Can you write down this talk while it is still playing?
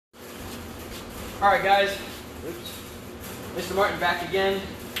Alright guys, oops. Mr. Martin back again.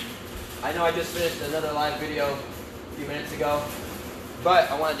 I know I just finished another live video a few minutes ago, but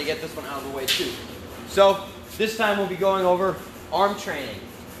I wanted to get this one out of the way too. So this time we'll be going over arm training.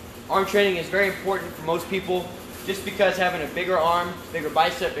 Arm training is very important for most people just because having a bigger arm, bigger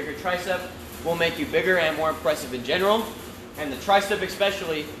bicep, bigger tricep will make you bigger and more impressive in general. And the tricep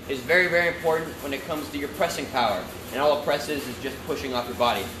especially is very, very important when it comes to your pressing power. And all a press is just pushing off your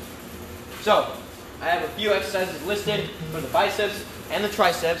body. So I have a few exercises listed for the biceps and the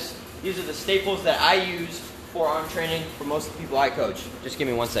triceps. These are the staples that I use for arm training for most of the people I coach. Just give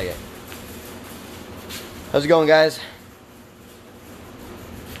me 1 second. How's it going, guys?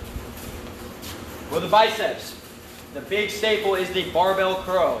 For the biceps, the big staple is the barbell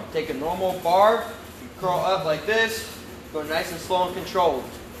curl. Take a normal bar, you curl up like this, go nice and slow and controlled.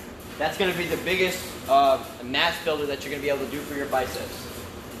 That's going to be the biggest mass builder that you're going to be able to do for your biceps.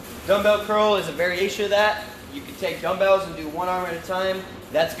 Dumbbell curl is a variation of that. You can take dumbbells and do one arm at a time.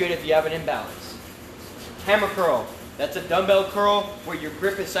 That's good if you have an imbalance. Hammer curl. That's a dumbbell curl where your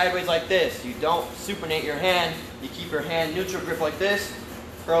grip is sideways like this. You don't supinate your hand. You keep your hand neutral grip like this,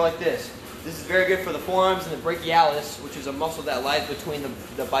 curl like this. This is very good for the forearms and the brachialis, which is a muscle that lies between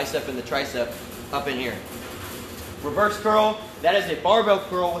the bicep and the tricep up in here. Reverse curl, that is a barbell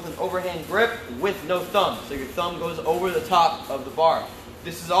curl with an overhand grip with no thumb. So your thumb goes over the top of the bar.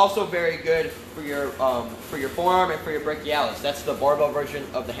 This is also very good for your forearm and for your brachialis. That's the barbell version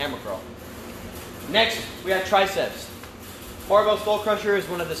of the hammer curl. Next, we have triceps. Barbell skull crusher is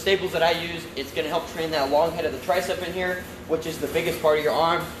one of the staples that I use. It's going to help train that long head of the tricep in here, which is the biggest part of your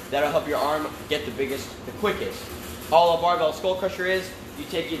arm. That'll help your arm get the biggest, the quickest. All a barbell skull crusher is, you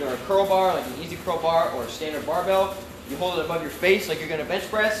take either a curl bar, like an easy curl bar, or a standard barbell. You hold it above your face like you're going to bench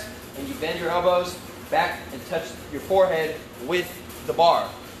press, and you bend your elbows back and touch your forehead with the bar,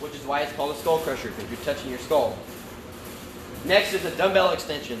 which is why it's called a skull crusher, because you're touching your skull. Next is a dumbbell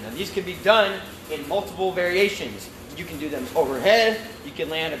extension. Now these can be done in multiple variations. You can do them overhead, you can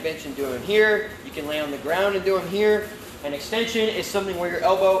lay on a bench and do them here, you can lay on the ground and do them here. An extension is something where your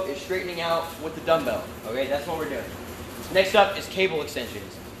elbow is straightening out with the dumbbell. Okay, that's what we're doing. Next up is cable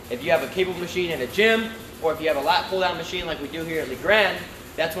extensions. If you have a cable machine in a gym, or if you have a lat pull-down machine like we do here at Le Grand,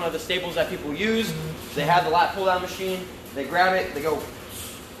 that's one of the staples that people use. They have the lat pull-down machine, they grab it, they go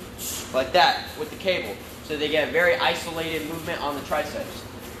like that with the cable. So they get very isolated movement on the triceps.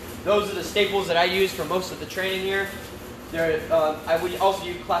 Those are the staples that I use for most of the training here. I would also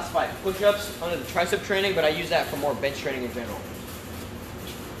classify push-ups under the tricep training, but I use that for more bench training in general.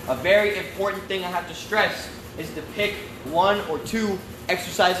 A very important thing I have to stress is to pick 1 or 2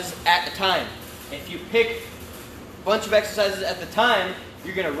 exercises at a time. If you pick a bunch of exercises at the time,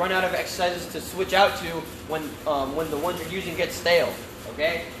 you're going to run out of exercises to switch out to when the ones you're using get stale.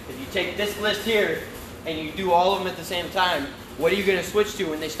 Okay? If you take this list here and you do all of them at the same time, what are you going to switch to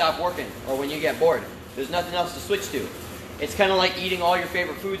when they stop working or when you get bored? There's nothing else to switch to. It's kind of like eating all your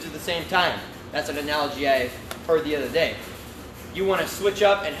favorite foods at the same time. That's an analogy I heard the other day. You want to switch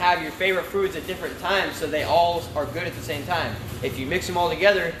up and have your favorite foods at different times so they all are good at the same time. If you mix them all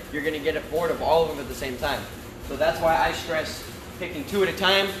together, you're going to get bored of all of them at the same time. So that's why I stress picking 2 at a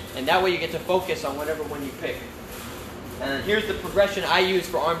time, and that way you get to focus on whatever one you pick. And here's the progression I use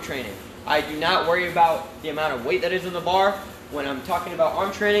for arm training. I do not worry about the amount of weight that is in the bar. When I'm talking about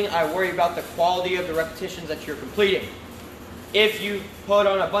arm training, I worry about the quality of the repetitions that you're completing. If you put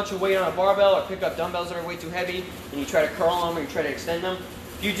on a bunch of weight on a barbell or pick up dumbbells that are way too heavy and you try to curl them or you try to extend them,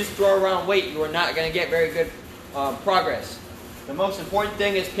 if you just throw around weight, you are not going to get very good progress. The most important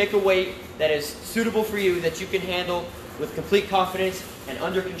thing is pick a weight that is suitable for you, that you can handle with complete confidence and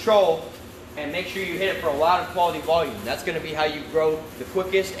under control, and make sure you hit it for a lot of quality volume. That's going to be how you grow the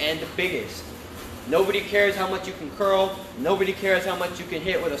quickest and the biggest. Nobody cares how much you can curl. Nobody cares how much you can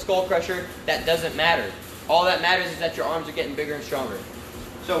hit with a skull crusher. That doesn't matter. All that matters is that your arms are getting bigger and stronger.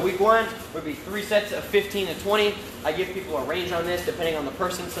 So week 1 would be 3 sets of 15 to 20. I give people a range on this depending on the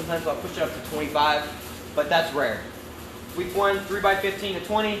person. Sometimes I'll push it up to 25, but that's rare. Week 1, 3 by 15 to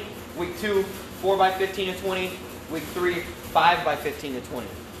 20. Week 2, 4 by 15 to 20. Week 3, 5 by 15 to 20.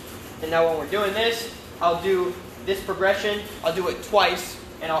 And now when we're doing this, I'll do this progression. I'll do it twice,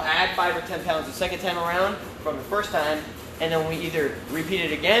 and I'll add 5 or 10 pounds the second time around from the first time, and then we either repeat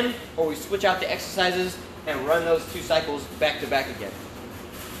it again or we switch out the exercises and run those 2 cycles back to back again.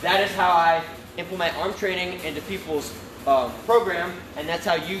 That is how I implement arm training into people's program, and that's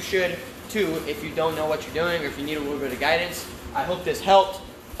how you should too if you don't know what you're doing or if you need a little bit of guidance. I hope this helped.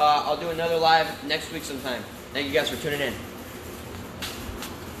 I'll do another live next week sometime. Thank you guys for tuning in.